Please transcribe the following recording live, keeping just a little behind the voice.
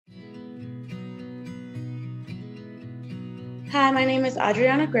Hi, my name is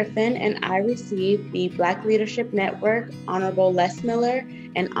Audriana Griffin, and I received the Black Leadership Network Honorable Les Miller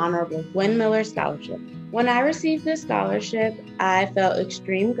and Honorable Gwen Miller Scholarship. When I received this scholarship, I felt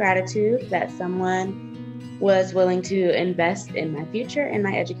extreme gratitude that someone was willing to invest in my future and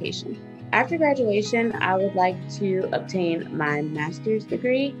my education. After graduation, I would like to obtain my master's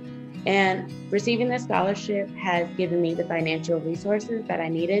degree, and receiving this scholarship has given me the financial resources that I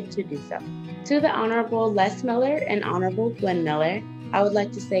needed to do so. To the Honorable Les Miller and Honorable Gwen Miller, I would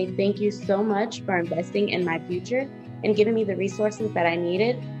like to say thank you so much for investing in my future and giving me the resources that I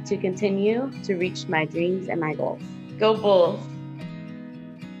needed to continue to reach my dreams and my goals. Go Bulls!